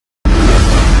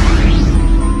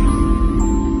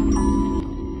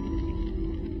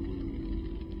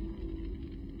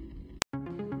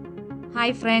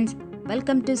Hi friends,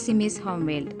 welcome to സിമീസ് home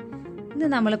world. ഇന്ന്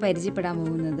നമ്മൾ പരിചയപ്പെടാൻ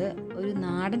പോകുന്നത് ഒരു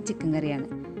നാടൻ ചിക്കൻ കറിയാണ്.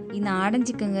 ഈ നാടൻ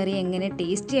ചിക്കൻ കറി എങ്ങനെ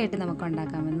ടേസ്റ്റി ആയിട്ട് നമുക്ക്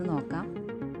ഉണ്ടാക്കാമെന്ന് നോക്കാം.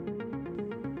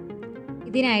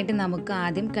 ഇതിനായിട്ട് നമുക്ക്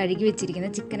ആദ്യം കഴുകി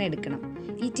വെച്ചിരിക്കുന്ന ചിക്കൻ എടുക്കണം.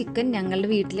 ഈ ചിക്കൻ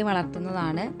ഞങ്ങളുടെ വീട്ടിൽ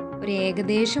വളർത്തുന്നതാണ്.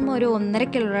 ഏകദേശം ഒരു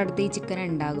 1.5 കിലോയുടെ അടുത്ത് ഈ ചിക്കൻ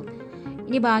ഉണ്ടാകും.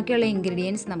 ഇനി ബാക്കിയുള്ള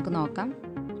ഇൻഗ്രീഡിയൻസ് നമുക്ക് നോക്കാം.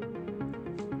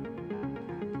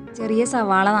 ചെറിയ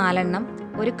സവാള 4 എണ്ണം,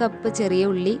 1 കപ്പ്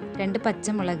ചെറിയ ഉള്ളി, 2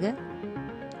 പച്ചമുളക്,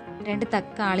 2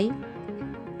 തക്കാളി,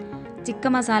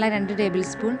 ചിക്കൻ മസാല 2 ടേബിൾ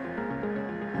സ്പൂൺ,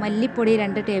 മല്ലിപ്പൊടി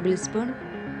 2 ടേബിൾ സ്പൂൺ,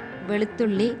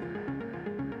 വെളുത്തുള്ളി,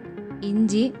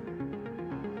 ഇഞ്ചി,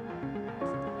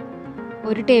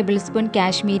 1 table spoon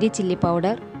Kashmiri chilli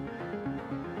powder,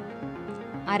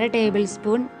 1/2 table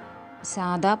spoon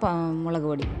സാദാ മുളക്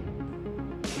പൊടി,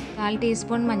 1/4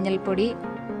 ടീസ്പൂൺ മഞ്ഞൾപ്പൊടി,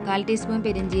 1/4 ടീസ്പൂൺ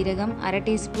പെരിഞ്ജീരകം, 1/2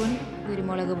 ടീസ്പൂൺ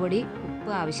കുരുമുളക് പൊടി,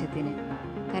 ഉപ്പ് ആവശ്യത്തിന്,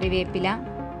 കറിവേപ്പില,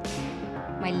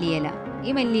 മല്ലിയില.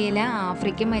 ഈ മല്ലിയില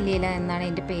ആഫ്രിക്കൻ മല്ലിയില എന്നാണ്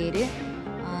എൻ്റെ പേര്.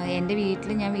 എൻ്റെ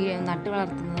വീട്ടിൽ ഞാൻ നട്ട്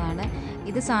വളർത്തുന്നതാണ്.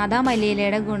 ഇത് സാദാ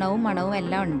മല്ലിയിലയുടെ ഗുണവും മണവും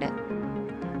എല്ലാം ഉണ്ട്.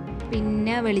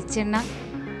 പിന്നെ വെളിച്ചെണ്ണ.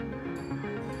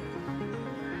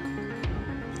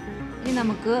 ഇനി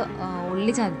നമുക്ക്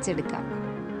ഉള്ളി ചതച്ചെടുക്കാം.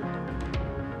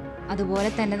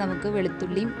 അതുപോലെ തന്നെ നമുക്ക്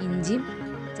വെളുത്തുള്ളിയും ഇഞ്ചിയും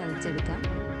ചതച്ചെടുക്കാം.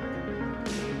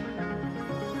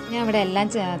 ഞാൻ ഇവിടെ എല്ലാം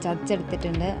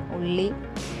ചതച്ചെടുത്തിട്ടുണ്ട്. ഉള്ളി,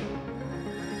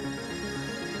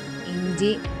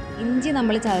 ഇഞ്ചി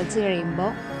നമ്മൾ ചതച്ച് കഴിയുമ്പോൾ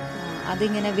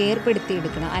അതിങ്ങനെ വേർപ്പെടുത്തി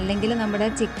എടുക്കണം, അല്ലെങ്കിൽ നമ്മുടെ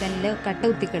ചിക്കനിൽ കട്ട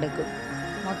കുത്തിക്കിടക്കും,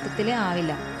 മൊത്തത്തിൽ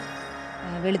ആവില്ല.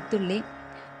 വെളുത്തുള്ളി,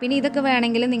 പിന്നെ ഇതൊക്കെ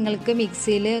വേണമെങ്കിൽ നിങ്ങൾക്ക്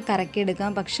മിക്സിയിൽ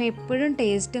കറക്കിയെടുക്കാം. പക്ഷേ എപ്പോഴും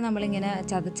ടേസ്റ്റ് നമ്മളിങ്ങനെ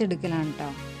ചതച്ചെടുക്കലാണ് കേട്ടോ.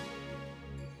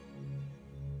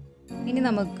 ഇനി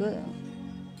നമുക്ക്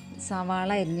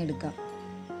സവാള അരിഞ്ഞെടുക്കാം.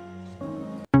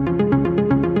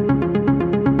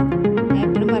 ഞാൻ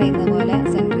എപ്പോഴും പറയുന്ന പോലെ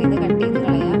സെൻറ്ററിൽ നിന്ന് കട്ട് ചെയ്ത്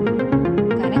കളയാം.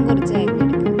 കനം കുറച്ച് അരിഞ്ഞെടുക്കാം.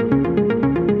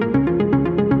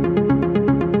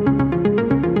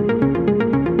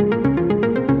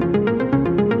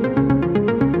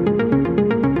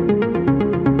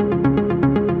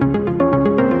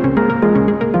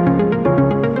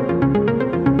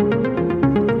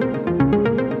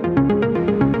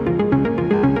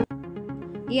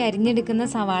 ഈ അരിഞ്ഞെടുക്കുന്ന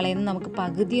സവാളയിൽ നിന്ന് നമുക്ക്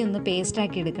പകുതി ഒന്ന്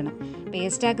പേസ്റ്റാക്കി എടുക്കണം.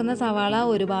 പേസ്റ്റാക്കുന്ന സവാള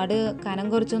ഒരുപാട് കനം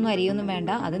കുറച്ചൊന്നും അരിയൊന്നും വേണ്ട.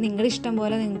 അത് നിങ്ങളുടെ ഇഷ്ടം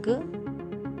പോലെ നിങ്ങൾക്ക്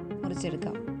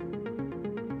മുറിച്ചെടുക്കാം.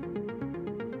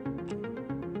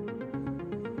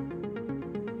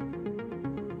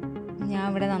 ഞാൻ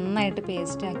ഇവിടെ നന്നായിട്ട്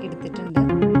പേസ്റ്റാക്കി എടുത്തിട്ടുണ്ട്.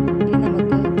 ഇനി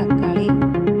നമുക്ക് തക്കാളി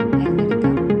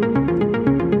അരിഞ്ഞെടുക്കാം.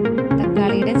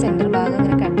 തക്കാളിയുടെ സെൻറ്റർ ഭാഗം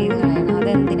ഇങ്ങനെ കട്ട് ചെയ്ത് കളയണം.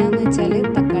 അതെന്തിനാന്ന് വെച്ചാൽ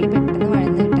തക്കാളി പെട്ടെന്ന്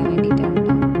വഴന്ന് കിട്ടാൻ വേണ്ടിയിട്ടാണ്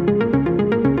കേട്ടോ.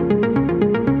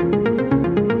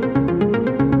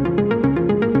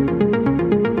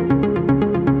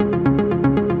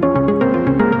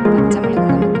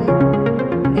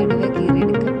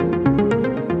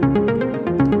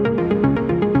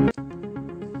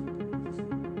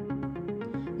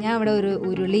 ഞാൻ ഇവിടെ ഒരു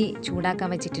ഉരുളി ചൂടാക്കാൻ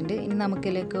വെച്ചിട്ടുണ്ട്. ഇനി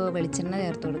നമുക്കിതിലേക്ക് വെളിച്ചെണ്ണ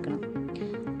ചേർത്ത് കൊടുക്കണം.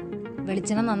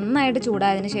 വെളിച്ചെണ്ണ നന്നായിട്ട്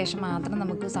ചൂടായതിന് ശേഷം മാത്രം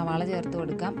നമുക്ക് സവാള ചേർത്ത്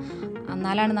കൊടുക്കാം.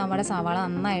 എന്നാലാണ് നമ്മുടെ സവാള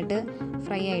നന്നായിട്ട്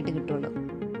ഫ്രൈ ആയിട്ട് കിട്ടുള്ളൂ.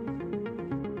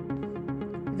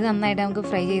 ഇത് നന്നായിട്ട് നമുക്ക്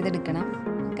ഫ്രൈ ചെയ്തെടുക്കണം.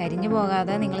 കരിഞ്ഞു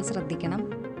പോകാതെ നിങ്ങൾ ശ്രദ്ധിക്കണം.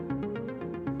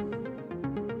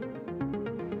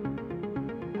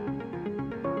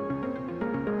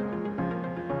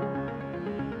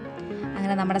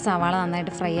 അങ്ങനെ നമ്മുടെ സവാള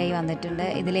നന്നായിട്ട് ഫ്രൈ ആയി വന്നിട്ടുണ്ട്.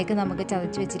 ഇതിലേക്ക് നമുക്ക്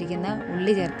ചതച്ച് വെച്ചിരിക്കുന്ന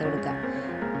ഉള്ളി ചേർത്ത് കൊടുക്കാം.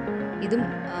 ഇതും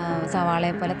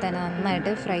സവാളയെ പോലെ തന്നെ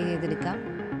നന്നായിട്ട് ഫ്രൈ ചെയ്തെടുക്കാം.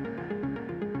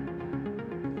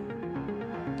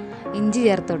 ഇഞ്ചി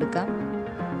ചേർത്ത് കൊടുക്കാം.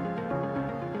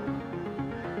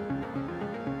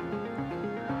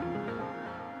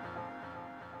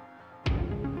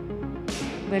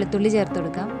 വെളുത്തുള്ളി ചേർത്ത്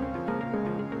കൊടുക്കാം.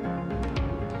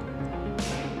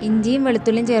 ഇഞ്ചിയും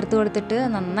വെളുത്തുള്ളിയും ചേർത്ത് കൊടുത്തിട്ട്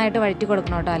നന്നായിട്ട് വഴറ്റി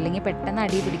കൊടുക്കണം കേട്ടോ, അല്ലെങ്കിൽ പെട്ടെന്ന്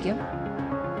അടി പിടിക്കും.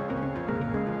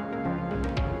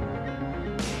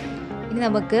 ഇനി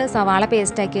നമുക്ക് സവാള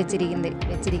പേസ്റ്റാക്കി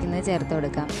വെച്ചിരിക്കുന്നത് ചേർത്ത്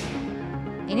കൊടുക്കാം.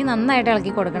 ഇനി നന്നായിട്ട്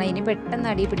ഇളക്കി കൊടുക്കണം, ഇനി പെട്ടെന്ന്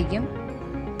അടി പിടിക്കും.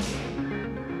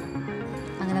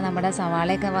 അങ്ങനെ നമ്മുടെ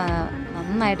സവാളയൊക്കെ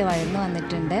നന്നായിട്ട് വഴന്ന്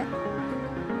വന്നിട്ടുണ്ട്.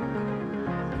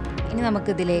 ഇനി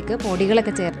നമുക്കിതിലേക്ക്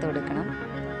പൊടികളൊക്കെ ചേർത്ത് കൊടുക്കണം.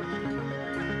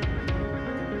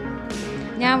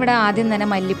 ഞാൻ ഇവിടെ ആദ്യം തന്നെ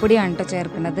മല്ലിപ്പൊടിയാണ് കേട്ടോ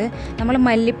ചേർക്കുന്നത്. നമ്മൾ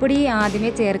മല്ലിപ്പൊടി ആദ്യമേ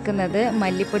ചേർക്കുന്നത്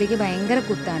മല്ലിപ്പൊടിക്ക് ഭയങ്കര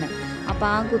കുത്താണ്. അപ്പോൾ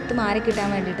ആ കുത്ത് മാറി കിട്ടാൻ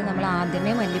വേണ്ടിയിട്ട് നമ്മൾ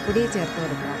ആദ്യമേ മല്ലിപ്പൊടി ചേർത്ത്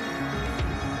കൊടുക്കണം.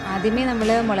 ആദ്യമേ നമ്മൾ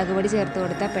മുളക് പൊടി ചേർത്ത്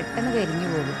കൊടുത്താൽ പെട്ടെന്ന് കരിഞ്ഞു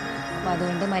പോകും. അപ്പോൾ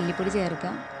അതുകൊണ്ട് മല്ലിപ്പൊടി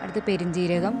ചേർക്കാം. അടുത്ത്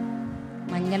പെരിഞ്ജീരകം,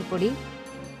 മഞ്ഞൾപ്പൊടി,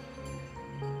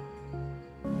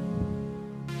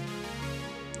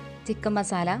 ചിക്കൻ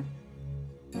മസാല,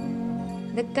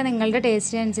 ഇതൊക്കെ നിങ്ങളുടെ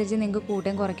ടേസ്റ്റിനനുസരിച്ച് നിങ്ങൾക്ക്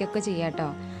കൂട്ടുകയും കുറയ്ക്കുകയൊക്കെ ചെയ്യാം കേട്ടോ.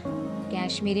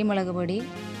 കാശ്മീരി മുളക് പൊടി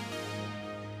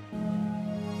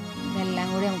ഇതെല്ലാം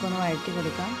കൂടി നമുക്കൊന്ന് വഴറ്റി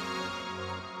കൊടുക്കാം.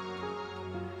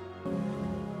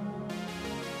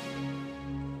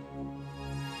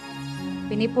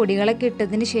 പിന്നെ ഈ പൊടികളൊക്കെ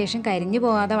ഇട്ടതിന് ശേഷം കരിഞ്ഞു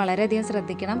പോകാതെ വളരെയധികം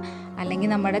ശ്രദ്ധിക്കണം.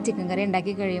 അല്ലെങ്കിൽ നമ്മുടെ ചിക്കൻ കറി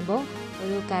ഉണ്ടാക്കി കഴിയുമ്പോൾ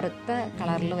ഒരു കറുത്ത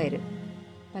കളറിൽ വരും.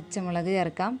 പച്ചമുളക്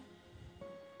ചേർക്കാം.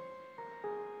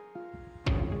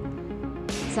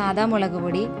 സാദാ മുളക്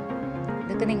പൊടി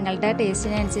ഇതൊക്കെ നിങ്ങളുടെ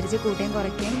ടേസ്റ്റിനനുസരിച്ച് കൂട്ടുകയും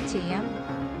കുറയ്ക്കുകയും ചെയ്യാം.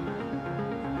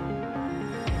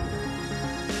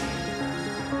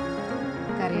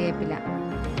 കറിവേപ്പില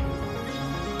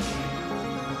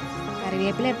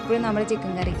എപ്പോഴും നമ്മുടെ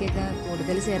ചിക്കൻ കറിക്കൊക്കെ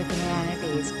കൂടുതൽ ചേർക്കുന്നതാണ്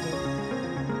ടേസ്റ്റ്.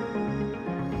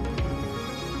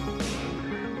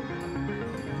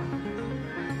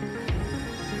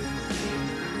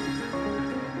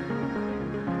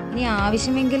 ഇനി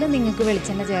ആവശ്യമെങ്കിൽ നിങ്ങൾക്ക്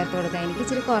വെളിച്ചെണ്ണ ചേർത്ത് കൊടുക്കാം. എനിക്ക്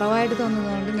ഇച്ചിരി കുറവായിട്ട്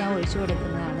തോന്നുന്നതുകൊണ്ട് ഞാൻ ഒഴിച്ചു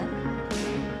കൊടുക്കുന്നതാണ്.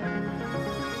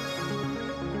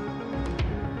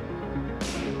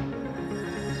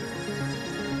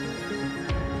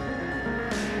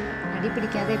 അടി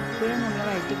പിടിക്കാതെ എപ്പോഴും നമ്മൾ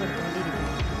വഴറ്റി കൊടുത്തുകൊണ്ടിരിക്കണം.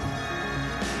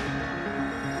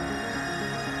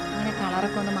 അങ്ങനെ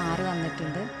കളറൊക്കെ ഒന്ന് മാറി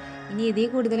വന്നിട്ടുണ്ട്. ഇനി ഇതിൽ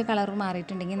കൂടുതൽ കളർ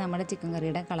മാറിയിട്ടുണ്ടെങ്കിൽ നമ്മുടെ ചിക്കൻ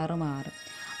കറിയുടെ കളറ് മാറും.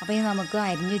 അപ്പോൾ ഇനി നമുക്ക്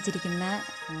അരിഞ്ഞു വെച്ചിരിക്കുന്ന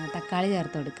തക്കാളി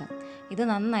ചേർത്ത് കൊടുക്കാം. ഇത്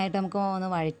നന്നായിട്ട് നമുക്ക് ഒന്ന്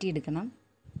വഴറ്റിയെടുക്കണം.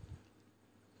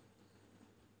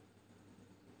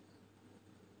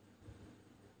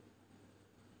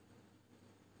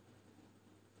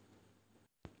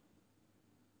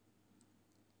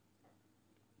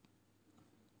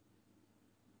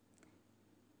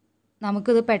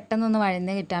 നമുക്കിത് പെട്ടെന്നൊന്ന്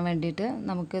വഴന്ന് കിട്ടാൻ വേണ്ടിയിട്ട്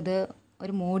നമുക്കിത്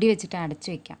ഒരു മൂടി വെച്ചിട്ട് അടച്ചു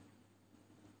വയ്ക്കാം.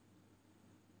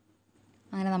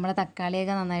 അങ്ങനെ നമ്മുടെ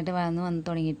തക്കാളിയൊക്കെ നന്നായിട്ട് വന്ന്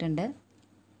തുടങ്ങിയിട്ടുണ്ട്.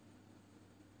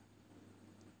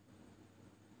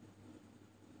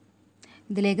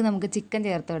 ഇതിലേക്ക് നമുക്ക് ചിക്കൻ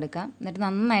ചേർത്ത് കൊടുക്കാം. എന്നിട്ട്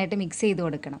നന്നായിട്ട് മിക്സ് ചെയ്ത്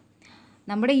കൊടുക്കണം.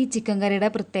 നമ്മുടെ ഈ ചിക്കൻ കറിയുടെ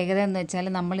പ്രത്യേകത എന്ന് വെച്ചാൽ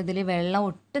നമ്മളിതിൽ വെള്ളം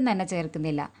ഒട്ടും തന്നെ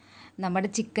ചേർക്കുന്നില്ല. നമ്മുടെ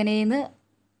ചിക്കനിൽ നിന്ന്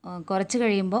കുറച്ച്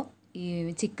കഴിയുമ്പോൾ ഈ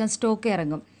ചിക്കൻ സ്റ്റോക്ക്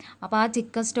ഇറങ്ങും. അപ്പോൾ ആ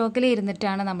ചിക്കൻ സ്റ്റോക്കിൽ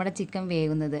ഇരുന്നിട്ടാണ് നമ്മുടെ ചിക്കൻ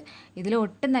വേകുന്നത്. ഇതിൽ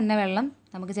ഒട്ടും തന്നെ വെള്ളം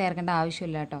നമുക്ക് ചേർക്കേണ്ട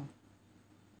ആവശ്യമില്ല കേട്ടോ.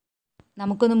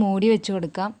 നമുക്കൊന്ന് മൂടി വെച്ച്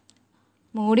കൊടുക്കാം.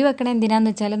 മൂടി വെക്കണ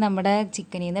എന്തിനാന്ന് വെച്ചാൽ നമ്മുടെ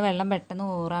ചിക്കനിൽ നിന്ന് വെള്ളം പെട്ടെന്ന്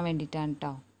ഊറാൻ വേണ്ടിയിട്ടാണ്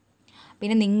കേട്ടോ.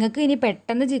 പിന്നെ നിങ്ങൾക്ക് ഇനി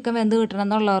പെട്ടെന്ന് ചിക്കൻ വെന്ത് കിട്ടണം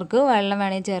എന്നുള്ളവർക്ക് വെള്ളം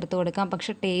വേണമെങ്കിൽ ചേർത്ത് കൊടുക്കാം.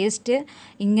 പക്ഷേ ടേസ്റ്റ്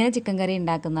ഇങ്ങനെ ചിക്കൻ കറി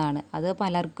ഉണ്ടാക്കുന്നതാണ്. അത്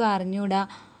പലർക്കും അറിഞ്ഞൂടാ.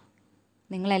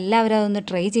 നിങ്ങളെല്ലാവരും അതൊന്ന്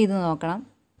ട്രൈ ചെയ്ത് നോക്കണം.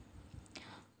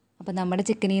 അപ്പോൾ നമ്മുടെ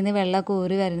ചിക്കനിൽ നിന്ന് വെള്ളമൊക്കെ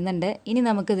ഊറി വരുന്നുണ്ട്. ഇനി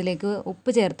നമുക്കിതിലേക്ക് ഉപ്പ്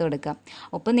ചേർത്ത് കൊടുക്കാം.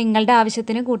 ഉപ്പ് നിങ്ങളുടെ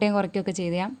ആവശ്യത്തിന് കൂട്ടുകയും കുറയ്ക്കുകയൊക്കെ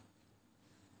ചെയ്യാം.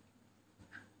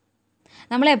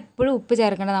 നമ്മളെപ്പോഴും ഉപ്പ്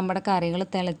ചേർക്കേണ്ടത് നമ്മുടെ കറികൾ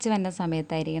തിളച്ച് വരുന്ന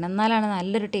സമയത്തായിരിക്കണം. എന്നാലാണ്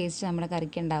നല്ലൊരു ടേസ്റ്റ് നമ്മുടെ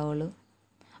കറിക്ക് ഉണ്ടാവുള്ളൂ.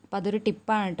 അപ്പോൾ അതൊരു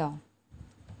ടിപ്പാണ് കേട്ടോ.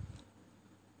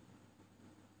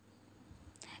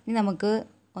 ഇനി നമുക്ക്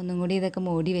ഒന്നും കൂടി ഇതൊക്കെ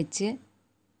മൂടി വെച്ച്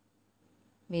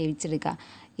വേവിച്ചെടുക്കുക.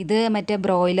 ഇത് മറ്റേ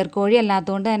ബ്രോയിലർ കോഴി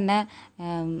അല്ലാത്തതുകൊണ്ട് തന്നെ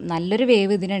നല്ലൊരു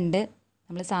വേവ് ഇതിനുണ്ട്.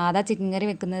 നമ്മൾ സാധാ ചിക്കൻ കറി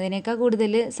വെക്കുന്നതിനേക്കാൾ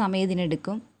കൂടുതൽ സമയം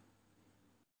ഇതിനെടുക്കും.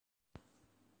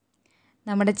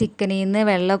 നമ്മുടെ ചിക്കനിൽ നിന്ന്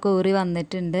വെള്ളമൊക്കെ ഊറി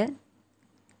വന്നിട്ടുണ്ട്.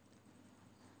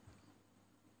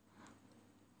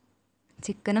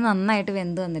 ചിക്കന് നന്നായിട്ട്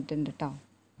വെന്ത് വന്നിട്ടുണ്ട് കേട്ടോ.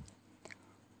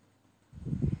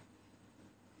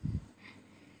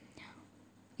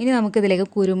 ഇനി നമുക്കിതിലേക്ക്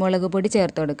കുരുമുളക് പൊടി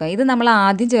ചേർത്ത് കൊടുക്കാം. ഇത് നമ്മൾ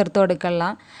ആദ്യം ചേർത്ത് കൊടുക്കല്ല.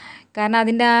 കാരണം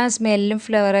അതിൻ്റെ ആ സ്മെല്ലും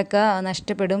ഫ്ലേവറൊക്കെ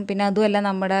നഷ്ടപ്പെടും. പിന്നെ അതുമല്ല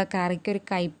നമ്മുടെ കറിക്കൊരു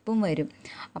കയ്പ്പും വരും.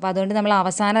 അപ്പോൾ അതുകൊണ്ട് നമ്മൾ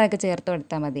അവസാനം അതൊക്കെ ചേർത്ത്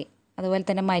കൊടുത്താൽ മതി. അതുപോലെ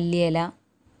തന്നെ മല്ലിയില,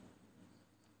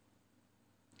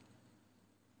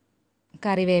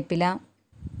 കറിവേപ്പില,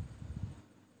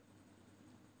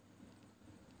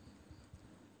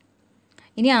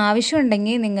 ഇനി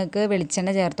ആവശ്യമുണ്ടെങ്കിൽ നിങ്ങൾക്ക് വെളിച്ചെണ്ണ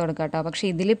ചേർത്ത് കൊടുക്കാം കേട്ടോ. പക്ഷേ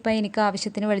ഇതിലിപ്പോൾ എനിക്ക്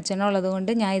ആവശ്യത്തിന് വെളിച്ചെണ്ണ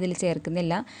ഉള്ളതുകൊണ്ട് ഞാൻ ഇതിൽ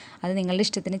ചേർക്കുന്നില്ല. അത് നിങ്ങളുടെ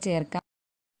ഇഷ്ടത്തിന് ചേർക്കാം.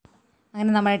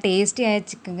 അങ്ങനെ നമ്മുടെ ടേസ്റ്റി ആയ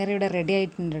ചിക്കൻ കറി ഇവിടെ റെഡി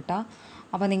ആയിട്ടുണ്ട് കേട്ടോ.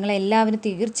 അപ്പോൾ നിങ്ങളെല്ലാവരും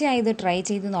തീർച്ചയായും ഇത് ട്രൈ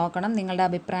ചെയ്ത് നോക്കണം. നിങ്ങളുടെ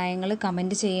അഭിപ്രായങ്ങൾ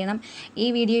കമൻറ്റ് ചെയ്യണം. ഈ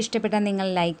വീഡിയോ ഇഷ്ടപ്പെട്ടാൽ നിങ്ങൾ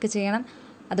ലൈക്ക് ചെയ്യണം.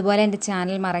 അതുപോലെ എൻ്റെ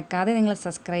ചാനൽ മറക്കാതെ നിങ്ങൾ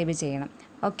സബ്സ്ക്രൈബ് ചെയ്യണം.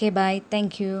 Okay, by.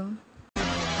 താങ്ക്